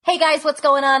Hey guys, what's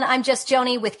going on? I'm just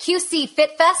Joni with QC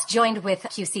Fit Fest, joined with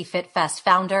QC Fit Fest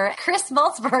founder Chris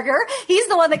Maltzberger. He's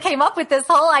the one that came up with this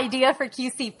whole idea for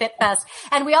QC Fit Fest.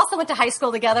 And we also went to high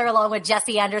school together along with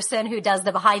Jesse Anderson, who does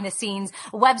the behind the scenes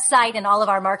website and all of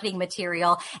our marketing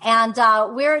material. And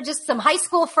we're just some high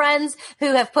school friends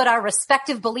who have put our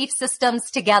respective belief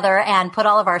systems together and put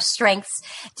all of our strengths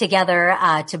together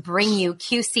to bring you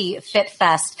QC Fit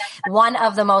Fest, one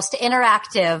of the most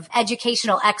interactive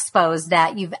educational expos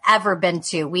that you've ever been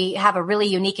to. We have a really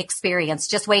unique experience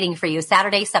just waiting for you.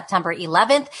 Saturday, September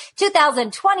 11th,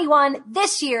 2021,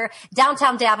 this year,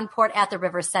 downtown Davenport at the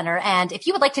River Center. And if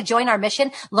you would like to join our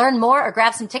mission, learn more or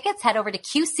grab some tickets, head over to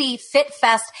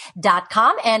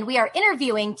qcfitfest.com. And we are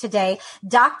interviewing today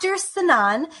Dr.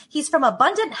 Sanan. He's from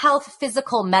Abundant Health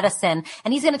Physical Medicine,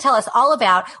 and he's going to tell us all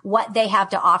about what they have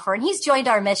to offer. And he's joined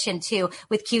our mission too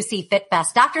with QC Fit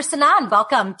Fest. Dr. Sanan,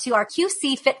 welcome to our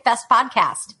QC Fit Fest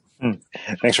podcast.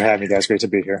 Thanks for having me, guys. Great to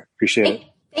be here. Appreciate it.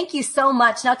 Thank you so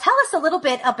much. Now tell us a little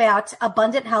bit about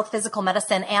Abundant Health Physical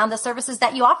Medicine and the services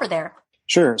that you offer there.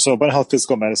 Sure. So Abundant Health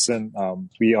Physical Medicine,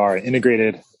 we are an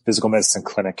integrated physical medicine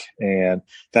clinic. And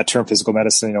that term physical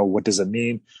medicine, what does it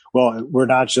mean? Well, we're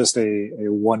not just a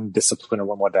one discipline or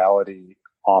one modality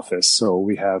office. So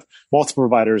we have multiple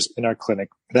providers in our clinic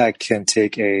that can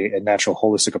take a natural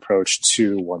holistic approach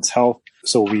to one's health.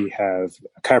 So we have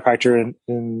a chiropractor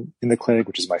in the clinic,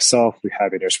 which is myself. We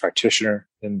have a nurse practitioner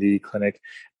in the clinic,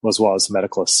 as well as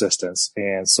medical assistants.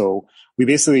 And so we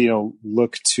basically,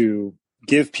 look to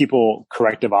give people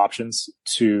corrective options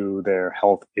to their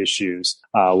health issues,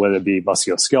 whether it be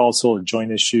musculoskeletal,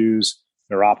 joint issues,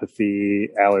 neuropathy,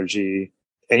 allergy,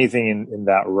 anything in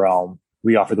that realm.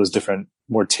 We offer those different,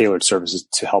 more tailored services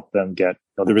to help them get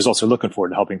the results they're looking for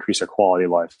to help increase their quality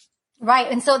of life. Right.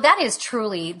 And so that is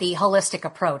truly the holistic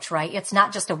approach, right? It's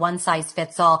not just a one size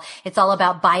fits all. It's all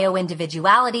about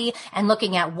bio-individuality and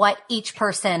looking at what each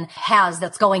person has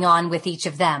that's going on with each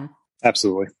of them.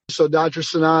 Absolutely. So Dr.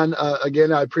 Sanan,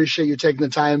 again, I appreciate you taking the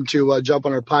time to jump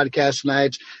on our podcast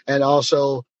tonight and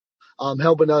also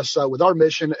helping us with our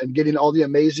mission and getting all the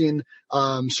amazing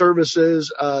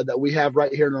services that we have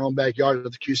right here in our own backyard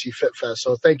at the QC Fit Fest.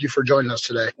 So thank you for joining us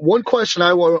today. One question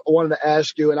I wanted to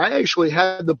ask you, and I actually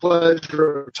had the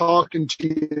pleasure of talking to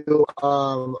you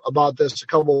about this a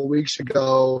couple of weeks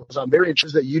ago. I'm very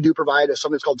interested that you do provide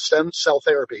something that's called stem cell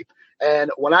therapy.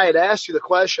 And when I had asked you the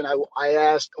question, I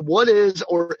asked, what is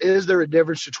or is there a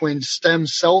difference between stem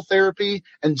cell therapy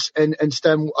and then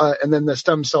the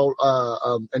stem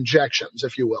cell injections,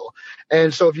 if you will?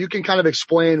 And so if you can kind of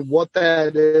explain what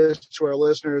that is to our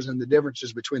listeners and the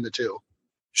differences between the two.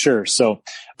 Sure. So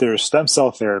there's stem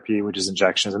cell therapy, which is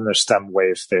injections, and there's stem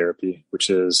wave therapy, which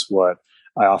is what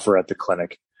I offer at the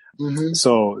clinic. Mm-hmm.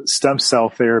 So stem cell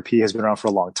therapy has been around for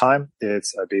a long time.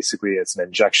 It's basically an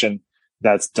injection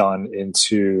that's done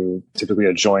into typically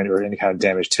a joint or any kind of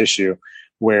damaged tissue,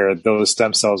 where those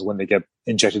stem cells, when they get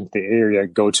injected into the area,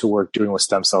 go to work doing what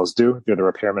stem cells do. They're the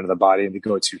repairman of the body, and they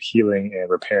go to healing and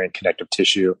repairing connective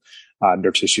tissue,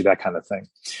 nerve tissue, that kind of thing.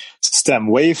 Stem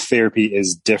wave therapy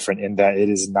is different in that it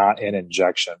is not an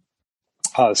injection.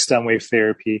 Stem wave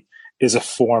therapy is a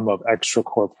form of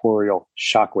extracorporeal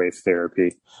shockwave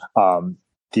therapy.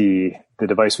 The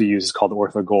device we use is called the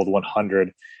OrthoGold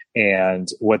 100. And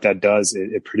what that does,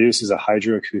 it produces a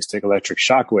hydroacoustic electric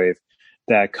shockwave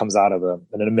that comes out of an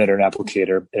emitter, an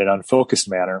applicator, in an unfocused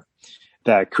manner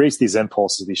that creates these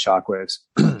impulses, these shockwaves.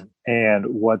 And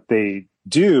what they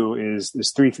do is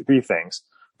three things.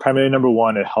 Primarily, number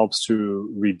one, it helps to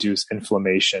reduce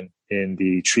inflammation in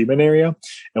the treatment area.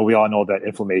 And we all know that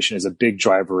inflammation is a big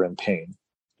driver in pain.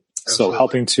 Absolutely. So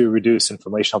helping to reduce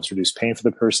inflammation helps reduce pain for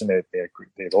the person. They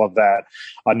love that.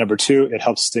 Number two, it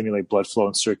helps stimulate blood flow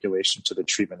and circulation to the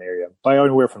treatment area by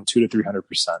anywhere from 200 to 300%.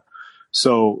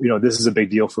 So, this is a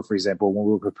big deal for example, when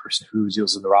we work with a person who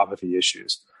deals with neuropathy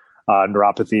issues.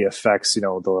 Neuropathy affects,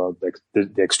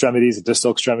 the extremities, the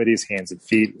distal extremities, hands and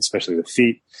feet, especially the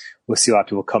feet. We'll see a lot of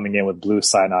people coming in with blue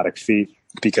cyanotic feet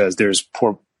because there's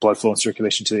poor blood flow and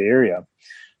circulation to the area.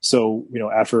 So,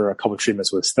 after a couple of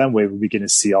treatments with stem wave, we begin to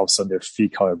see all of a sudden their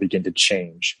feet color begin to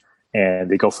change. And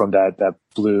they go from that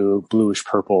bluish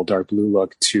purple, dark blue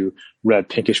look to red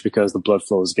pinkish because the blood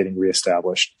flow is getting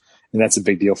reestablished. And that's a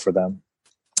big deal for them.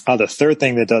 The third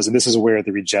thing that does, and this is where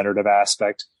the regenerative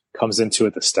aspect comes into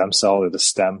it, the stem cell or the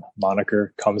stem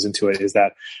moniker comes into it, is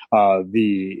that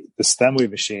the stem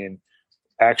wave machine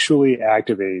actually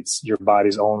activates your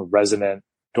body's own resident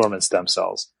dormant stem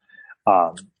cells.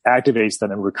 Activates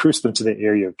them and recruits them to the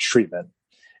area of treatment.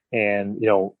 And,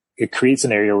 it creates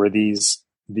an area where these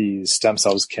stem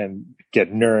cells can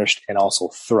get nourished and also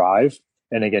thrive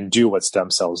and again, do what stem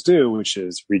cells do, which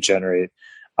is regenerate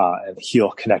and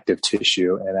heal connective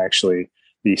tissue. And actually,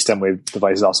 the stem wave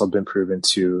device has also been proven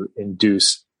to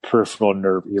induce peripheral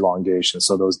nerve elongation.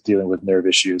 So those dealing with nerve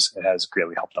issues, it has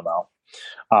greatly helped them out.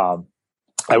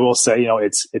 I will say,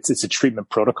 it's a treatment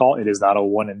protocol. It is not a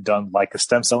one and done like a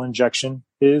stem cell injection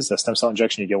is. A stem cell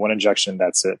injection, you get one injection,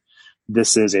 that's it.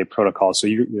 This is a protocol. So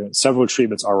several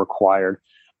treatments are required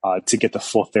to get the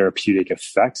full therapeutic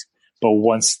effect. But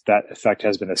once that effect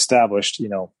has been established,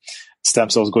 stem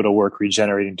cells go to work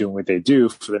regenerating, doing what they do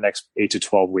for the next 8 to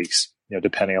 12 weeks,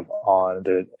 depending on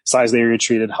the size of the area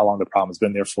treated, how long the problem has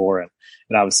been there for, and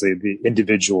obviously the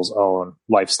individual's own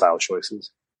lifestyle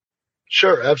choices.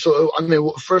 Sure, absolutely. I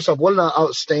mean, first off, what an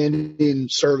outstanding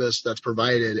service that's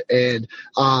provided. And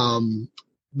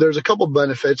there's a couple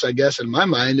benefits, I guess, in my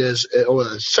mind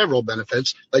or several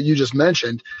benefits that you just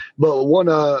mentioned. But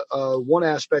one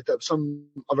aspect that some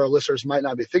of our listeners might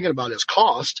not be thinking about is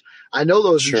cost. I know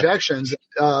those injections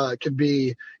can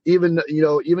be, even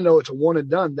though it's a one and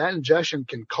done, that injection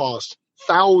can cost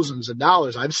thousands of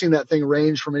dollars. I've seen that thing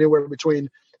range from anywhere between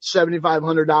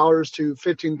 $7,500 to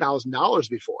 $15,000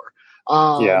 before.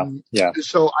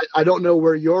 So I don't know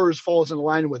where yours falls in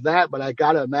line with that, but I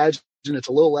got to imagine it's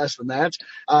a little less than that.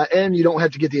 And you don't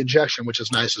have to get the injection, which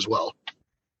is nice as well.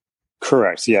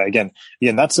 Correct. Yeah. Again,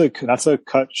 that's a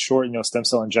cut short, stem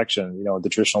cell injection, the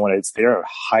traditional one. They're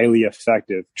highly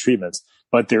effective treatments,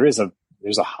 but there's a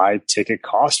high ticket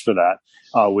cost for that,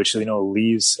 which,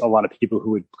 leaves a lot of people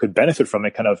who could benefit from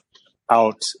it kind of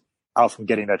out from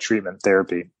getting that treatment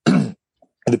therapy.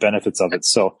 The benefits of it.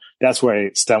 So that's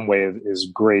why stem wave is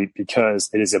great, because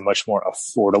it is a much more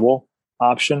affordable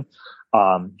option.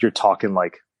 You're talking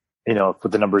with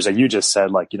the numbers that you just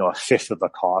said, a fifth of the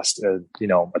cost, a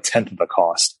tenth of the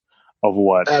cost of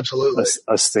what absolutely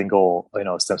a single,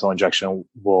 stem cell injection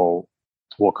will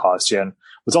cost you. And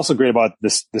what's also great about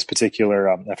this particular,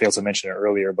 I failed to mention it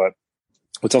earlier, but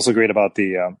what's also great about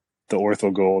the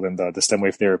Ortho Gold and the stem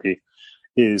wave therapy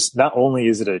is not only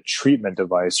is it a treatment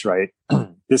device, right?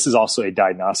 This is also a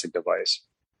diagnostic device.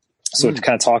 So to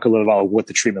kind of talk a little about what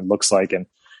the treatment looks like and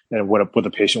what the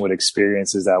patient would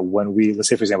experience is that when let's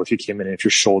say, for example, if you came in and if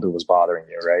your shoulder was bothering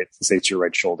you, right? Let's say it's your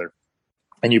right shoulder,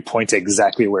 and you point to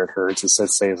exactly where it hurts. It's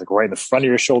right in the front of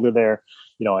your shoulder there.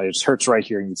 It just hurts right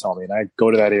here, and you tell me, and I go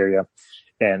to that area,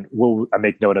 and I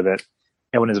make note of it.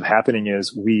 And what ends up happening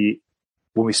is when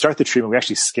we start the treatment, we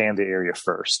actually scan the area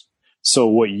first. So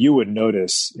what you would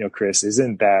notice, Chris,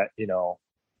 isn't that,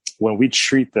 when we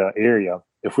treat the area,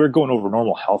 if we're going over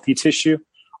normal healthy tissue,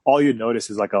 all you'd notice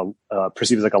is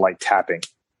perceived as like a light tapping,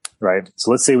 right?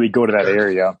 So let's say we go to that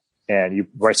area and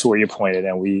right to where you pointed,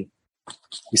 and we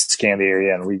scan the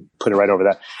area and we put it right over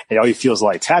that, and all you feel is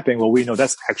light tapping. Well, we know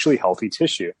that's actually healthy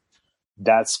tissue.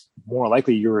 That's more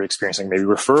likely you're experiencing maybe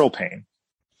referral pain.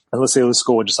 And let's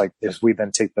go with just if we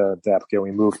then take the applicator and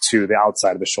we move to the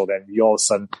outside of the shoulder, and you all of a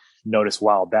sudden notice,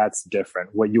 wow, that's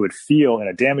different. What you would feel in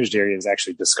a damaged area is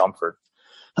actually discomfort.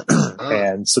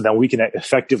 And so then we can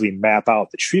effectively map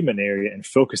out the treatment area and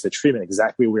focus the treatment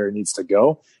exactly where it needs to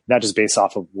go, not just based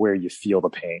off of where you feel the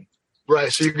pain.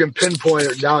 Right. So you can pinpoint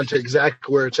it down to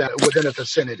exactly where it's at within a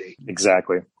vicinity.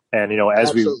 Exactly. And,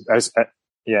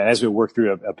 as we work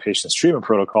through a patient's treatment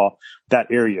protocol, that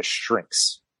area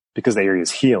shrinks because the area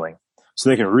is healing. So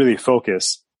they can really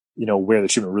focus, where the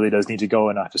treatment really does need to go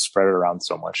and not just spread it around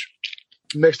so much.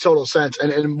 Makes total sense.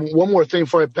 And one more thing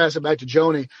before I pass it back to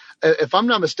Joni, if I'm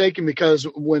not mistaken, because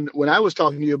when I was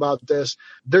talking to you about this,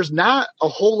 there's not a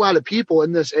whole lot of people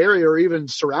in this area or even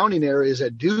surrounding areas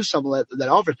that do something that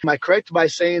offer. Am I correct by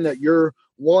saying that you're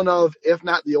one of, if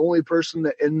not the only person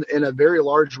that in a very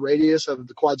large radius of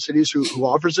the Quad Cities who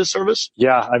offers this service?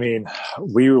 Yeah. I mean,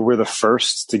 we were the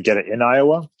first to get it in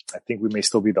Iowa. I think we may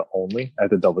still be the only. I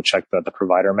have to double check the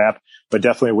provider map, but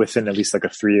definitely within at least a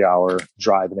 3-hour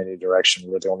drive in any direction,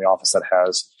 we're the only office that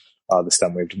has the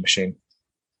stem wave machine.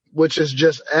 Which is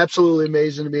just absolutely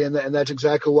amazing to me. And that's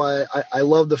exactly why I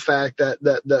love the fact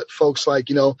that folks like,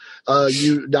 you,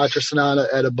 Dr.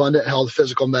 Sanana at Abundant Health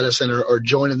Physical Medicine are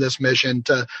joining this mission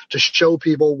to show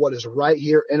people what is right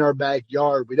here in our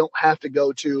backyard. We don't have to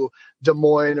go to Des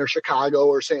Moines or Chicago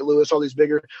or St. Louis, all these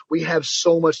bigger. We have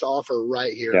so much to offer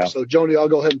right here. Yeah. So, Joni, I'll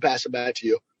go ahead and pass it back to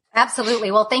you.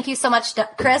 Absolutely. Well, thank you so much,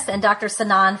 Chris and Dr.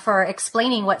 Sanan, for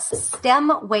explaining what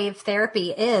stem wave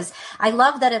therapy is. I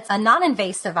love that it's a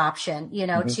non-invasive option,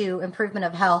 to improvement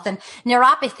of health. And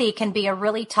neuropathy can be a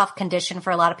really tough condition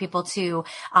for a lot of people to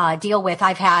deal with.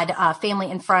 I've had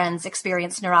family and friends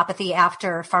experience neuropathy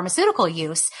after pharmaceutical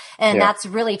use, and that's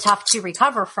really tough to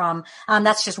recover from.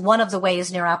 That's just one of the ways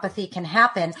neuropathy can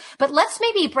happen. But let's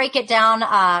maybe break it down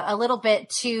a little bit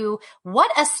to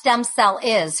what a stem cell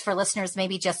is for listeners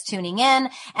maybe just tuning in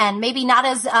and maybe not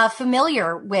as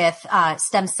familiar with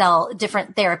stem cell,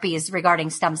 different therapies regarding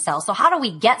stem cells. So how do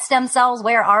we get stem cells?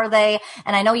 Where are they?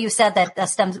 And I know you said that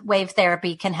stem wave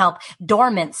therapy can help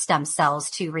dormant stem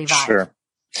cells to revive. Sure.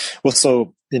 Well,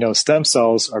 so, stem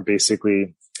cells are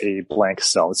basically a blank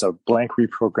cell. It's a blank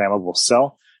reprogrammable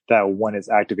cell that when it's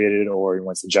activated or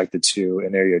when it's injected to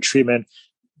an area of treatment,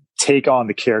 take on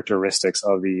the characteristics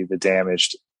of the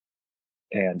damaged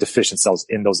and deficient cells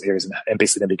in those areas, and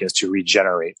basically then begins to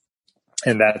regenerate.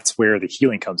 And that's where the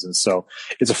healing comes in. So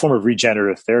it's a form of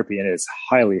regenerative therapy, and it's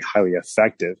highly, highly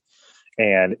effective.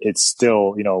 And it's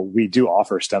still, we do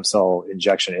offer stem cell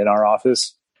injection in our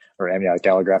office, or amniotic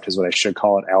allograft is what I should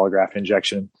call it. Allograft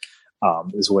injection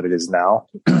is what it is now.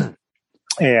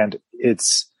 And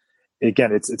it's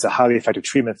a highly effective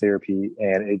treatment therapy.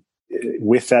 And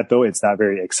with that, though, it's not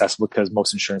very accessible because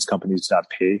most insurance companies do not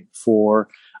pay for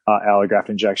allograft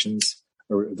injections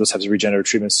or those types of regenerative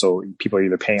treatments. So people are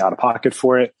either paying out of pocket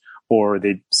for it, or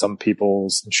some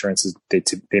people's insurances,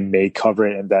 they may cover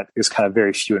it. And that is kind of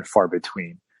very few and far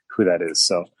between who that is.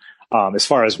 So as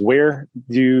far as where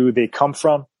do they come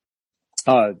from,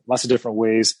 lots of different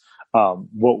ways.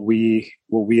 What we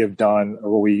have done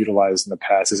or what we utilized in the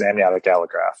past is amniotic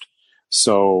allograft.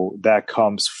 So that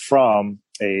comes from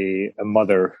a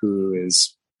mother who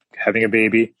is having a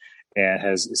baby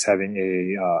and is having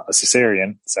a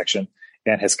cesarean section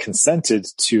and has consented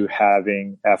to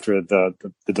having, after the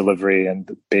delivery and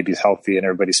the baby's healthy and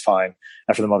everybody's fine,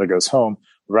 after the mother goes home,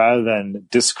 rather than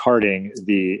discarding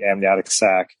the amniotic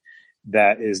sac,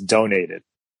 that is donated.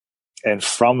 And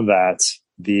from that,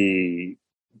 the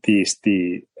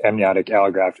amniotic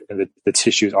allograft and the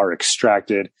tissues are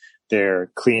extracted, they're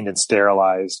cleaned and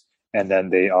sterilized, and then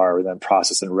they are then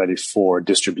processed and ready for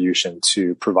distribution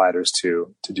to providers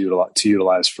to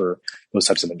utilize for those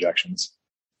types of injections.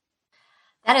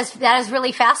 That is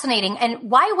really fascinating.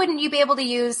 And why wouldn't you be able to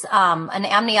use an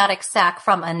amniotic sac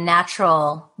from a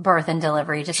natural birth and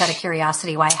delivery? Just out of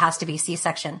curiosity, why it has to be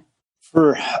C-section?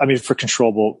 For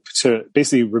controllable, to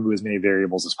basically remove as many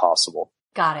variables as possible.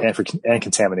 Got it. And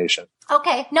contamination.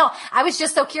 Okay. No, I was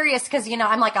just so curious because,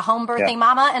 I'm like a home birthing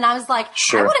mama, and I was like,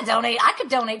 sure. I could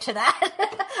donate to that.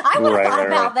 I would have thought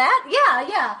about that.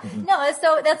 Yeah. Mm-hmm. No,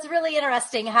 so that's really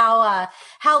interesting how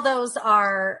those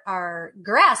are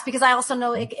grasped, because I also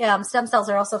know stem cells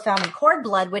are also found in cord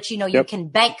blood, which, you can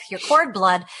bank your cord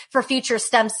blood for future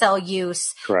stem cell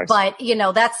use. Correct. But,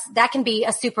 that can be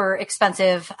a super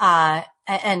expensive,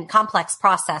 and complex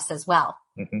process as well.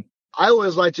 Mm-hmm. I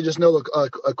always like to just know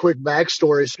a quick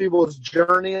backstory, people's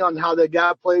journey on how they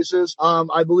got places.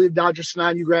 I believe, Dr.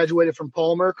 Sanan, you graduated from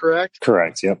Palmer, correct?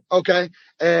 Correct, yep. Okay.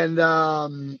 And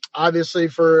obviously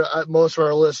for most of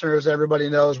our listeners, everybody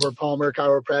knows where Palmer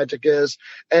Chiropractic is.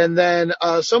 And then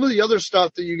some of the other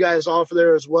stuff that you guys offer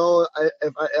there as well,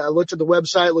 if I looked at the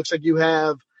website, it looks like you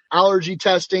have allergy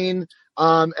testing,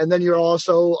 and then you're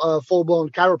also a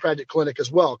full-blown chiropractic clinic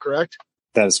as well, correct?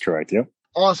 That is correct, yep.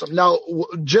 Awesome. Now,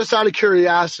 just out of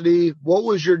curiosity, what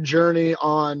was your journey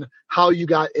on how you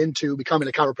got into becoming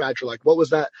a chiropractor? Like, what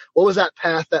was that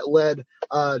path that led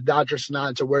Dr.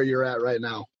 Sanan to where you're at right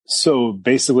now? So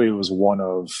basically it was one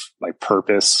of like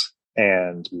purpose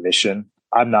and mission.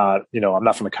 I'm not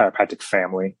from a chiropractic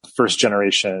family, first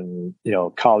generation,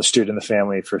 college student in the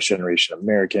family, first generation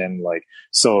American.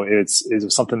 So it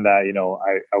was something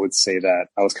that, I would say that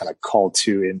I was kind of called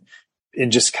to in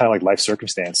just kind of like life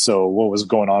circumstance. So what was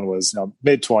going on was,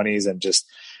 mid-20s and just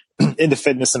into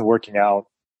fitness and working out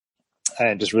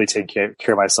and just really taking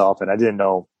care of myself. And I didn't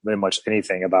know very much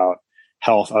anything about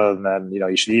health other than,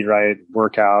 you should eat right,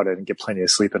 work out, and get plenty of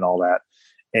sleep and all that.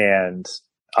 And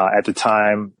at the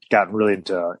time, got really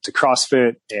into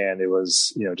CrossFit, and it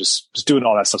was, just doing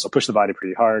all that stuff. So I pushed the body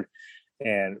pretty hard.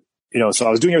 And, so I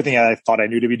was doing everything I thought I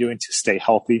knew to be doing to stay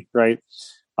healthy, right?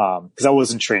 Because I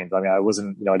wasn't trained. I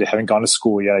wasn't, I haven't gone to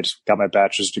school yet. I just got my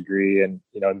bachelor's degree in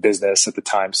business at the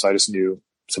time. So I just knew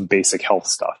some basic health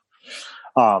stuff.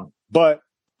 But,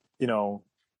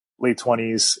 late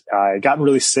 20s, I gotten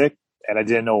really sick and I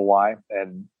didn't know why,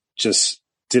 and just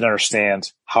didn't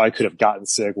understand how I could have gotten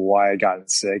sick, why I gotten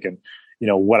sick. And,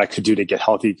 what I could do to get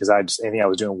healthy, because anything I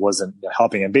was doing wasn't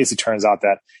helping. And basically turns out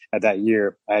that at that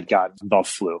year I had gotten the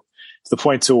flu, to the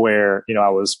point to where, I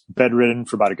was bedridden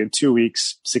for about a good 2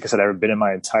 weeks, sickest I'd ever been in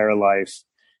my entire life,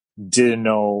 didn't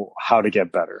know how to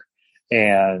get better.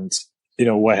 And,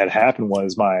 what had happened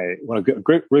was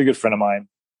really good friend of mine,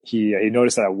 he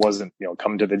noticed that I wasn't,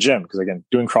 coming to the gym, because again,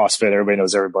 doing CrossFit, everybody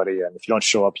knows everybody. And if you don't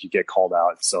show up, you get called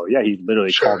out. So yeah, he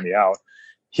literally called me out.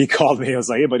 He called me. I was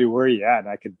like, "Hey buddy, where are you at?" And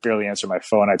I could barely answer my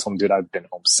phone. I told him, "Dude, I've been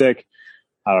homesick.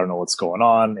 I don't know what's going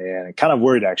on." And kind of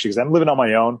worried actually, because I'm living on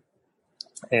my own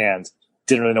and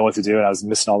didn't really know what to do. And I was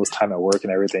missing all this time at work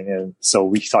and everything. And so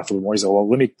we talked a little more. He's like, "Well,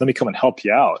 let me come and help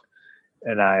you out."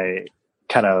 And I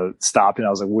kind of stopped and I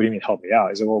was like, "What do you mean help me out?"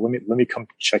 He's like, "Well, let me come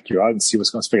check you out and see what's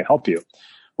going to help you."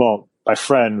 Well, my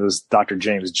friend was Dr.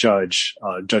 James Judge,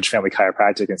 Judge Family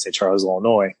Chiropractic in St. Charles,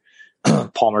 Illinois,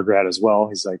 Palmer grad as well.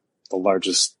 He's like the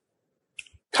largest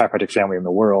chiropractic family in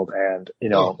the world. And,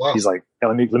 wow. He's like, hey,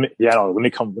 let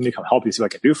me come help you, see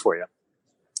what I can do for you.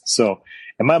 So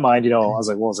in my mind, I was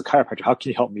like, well, as a chiropractor, how can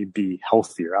you help me be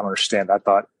healthier? I don't understand. I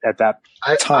thought at that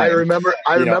time,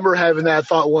 I remember having that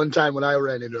thought one time when I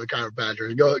ran into a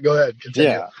chiropractor. Go ahead.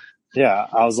 Continue. Yeah.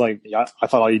 I was like, I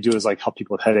thought all you do is like help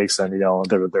people with headaches and,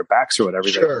 their backs or whatever.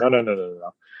 Sure. Like,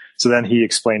 no. So then he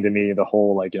explained to me the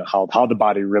whole, how the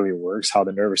body really works, how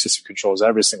the nervous system controls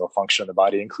every single function of the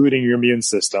body, including your immune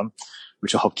system,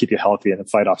 which will help keep you healthy and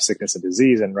fight off sickness and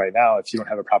disease. And right now, if you don't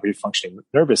have a properly functioning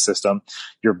nervous system,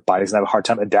 your body's going to have a hard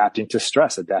time adapting to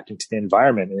stress, adapting to the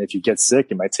environment. And if you get sick,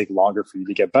 it might take longer for you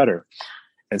to get better.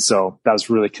 And so that was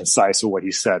really concise with what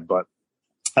he said. But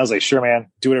I was like, sure,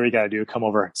 man, do whatever you got to do. Come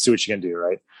over, see what you can do.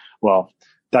 Right. Well,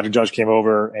 Dr. Judge came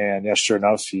over and sure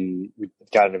enough, we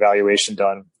got an evaluation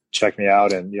done, checked me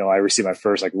out. And, I received my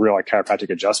first real chiropractic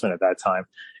adjustment at that time,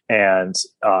 and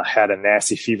had a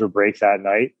nasty fever break that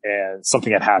night, and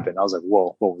something had happened. I was like,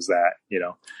 whoa, what was that?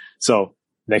 So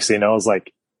next thing you know, it's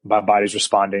like my body's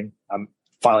responding. I'm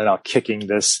finally now kicking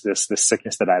this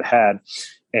sickness that I'd had.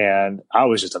 And I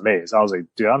was just amazed. I was like,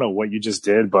 dude, I don't know what you just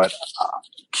did, but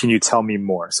can you tell me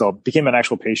more? So I became an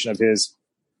actual patient of his,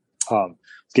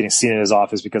 getting seen in his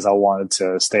office because I wanted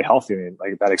to stay healthy. I mean,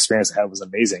 that experience I had was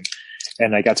amazing.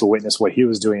 And I got to witness what he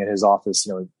was doing in his office,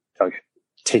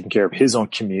 taking care of his own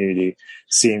community,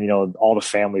 seeing, all the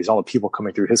families, all the people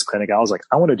coming through his clinic. I was like,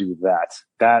 I want to do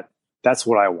that. That's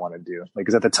what I want to do.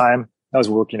 Because at the time I was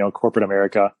working, corporate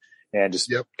America, and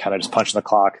just kind of just punching the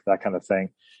clock, that kind of thing.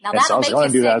 Now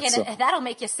that'll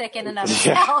make you sick in and of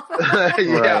itself. Right.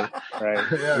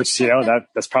 Yeah. Which,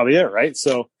 that's probably it. Right.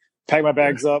 So packed my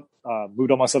bags up,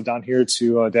 moved all my stuff down here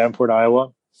to Davenport,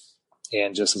 Iowa,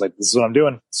 and just was like, this is what I'm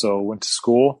doing. So went to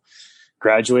school,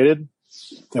 graduated.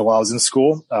 And while I was in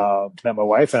school, met my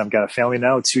wife, and I've got a family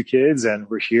now, 2 kids, and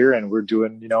we're here and we're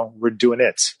doing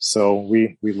it. So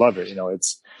we love it.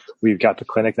 We've got the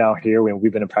clinic now here.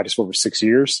 We've been in practice for over 6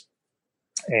 years,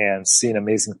 and seeing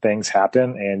amazing things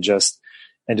happen, and just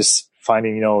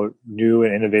finding, new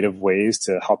and innovative ways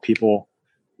to help people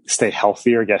stay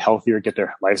healthier, get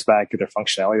their lives back, get their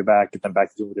functionality back, get them back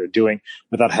to doing what they're doing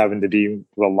without having to be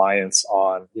reliance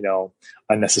on,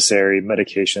 unnecessary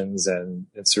medications and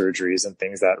surgeries and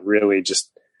things that really just,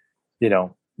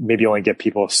 maybe only get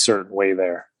people a certain way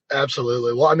there.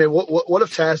 Absolutely. Well, I mean, what a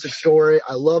fantastic story.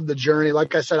 I love the journey.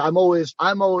 Like I said, I'm always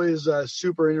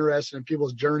super interested in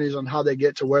people's journeys on how they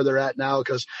get to where they're at now,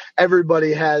 because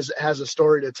everybody has a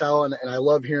story to tell, and I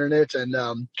love hearing it.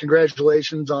 And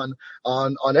congratulations on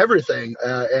everything.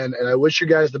 And I wish you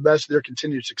guys the best of your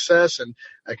continued success, and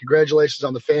congratulations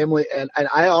on the family. And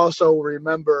I also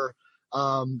remember,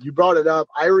 you brought it up.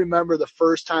 I remember the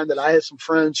first time that I had some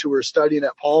friends who were studying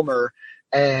at Palmer,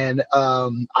 and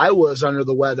I was under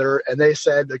the weather, and they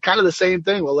said kind of the same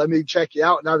thing. Well, let me check you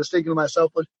out. And I was thinking to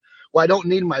myself, well, I don't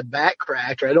need my back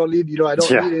cracked, or I don't need, need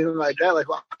anything like that. Like,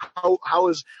 well,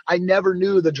 I never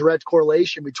knew the direct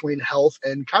correlation between health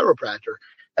and chiropractor.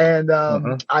 And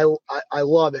I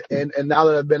love it. And now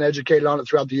that I've been educated on it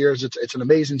throughout the years, it's an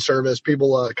amazing service.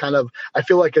 People I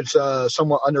feel like it's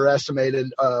somewhat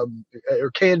underestimated,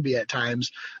 or can be at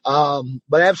times.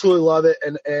 But I absolutely love it.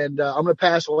 And I'm going to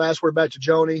pass the last word back to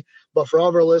Joni. But for all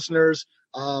of our listeners,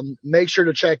 make sure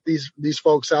to check these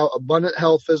folks out. Abundant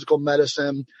Health Physical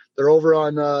Medicine. They're over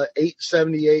on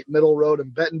 878 Middle Road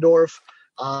in Bettendorf.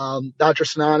 Dr.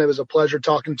 Sanan, it was a pleasure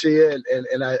talking to you,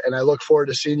 and I look forward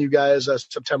to seeing you guys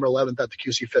September 11th at the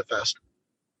QC Fit Fest.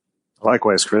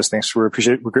 Likewise, Chris. Thanks. We're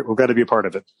glad to be a part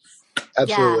of it.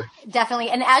 Absolutely. Yeah,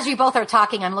 definitely. And as you both are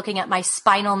talking, I'm looking at my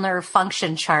spinal nerve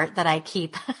function chart that I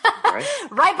keep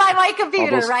right by my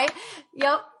computer, right?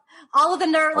 Yep. all of the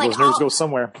nerves, those nerves go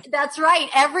somewhere. That's right.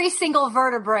 Every single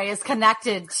vertebrae is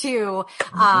connected to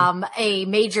a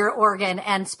major organ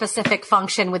and specific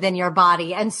function within your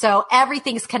body. And so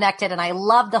everything's connected. And I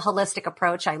love the holistic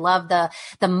approach. I love the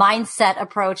mindset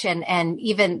approach and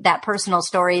even that personal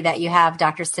story that you have,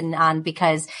 Dr. Sinan,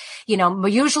 because,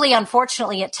 usually,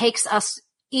 unfortunately, it takes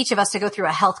each of us to go through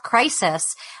a health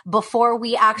crisis before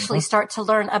we actually start to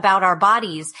learn about our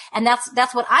bodies. And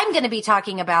that's what I'm going to be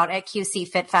talking about at QC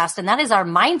Fit Fest. And that is our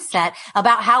mindset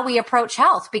about how we approach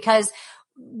health, because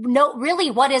really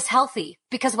what is healthy?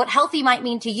 Because what healthy might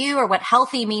mean to you or what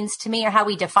healthy means to me or how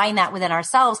we define that within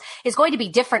ourselves is going to be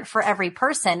different for every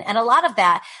person. And a lot of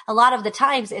the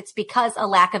times it's because a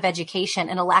lack of education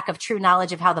and a lack of true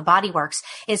knowledge of how the body works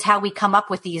is how we come up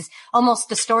with these almost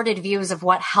distorted views of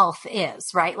what health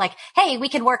is, right? Like, hey, we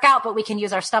can work out, but we can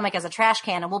use our stomach as a trash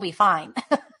can and we'll be fine.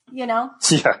 Yeah,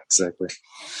 exactly.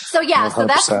 So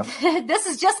 100%. This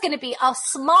is just going to be a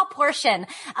small portion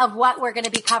of what we're going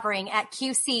to be covering at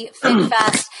QC Fit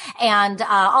Fest. And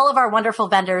all of our wonderful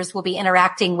vendors will be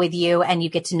interacting with you, and you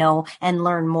get to know and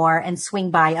learn more and swing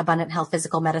by Abundant Health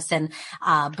Physical Medicine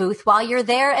booth while you're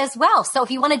there as well. So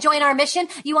if you want to join our mission,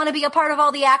 you want to be a part of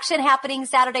all the action happening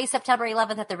Saturday, September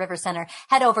 11th at the River Center,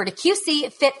 head over to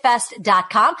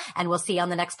QCFitFest.com, and we'll see you on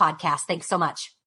the next podcast. Thanks so much.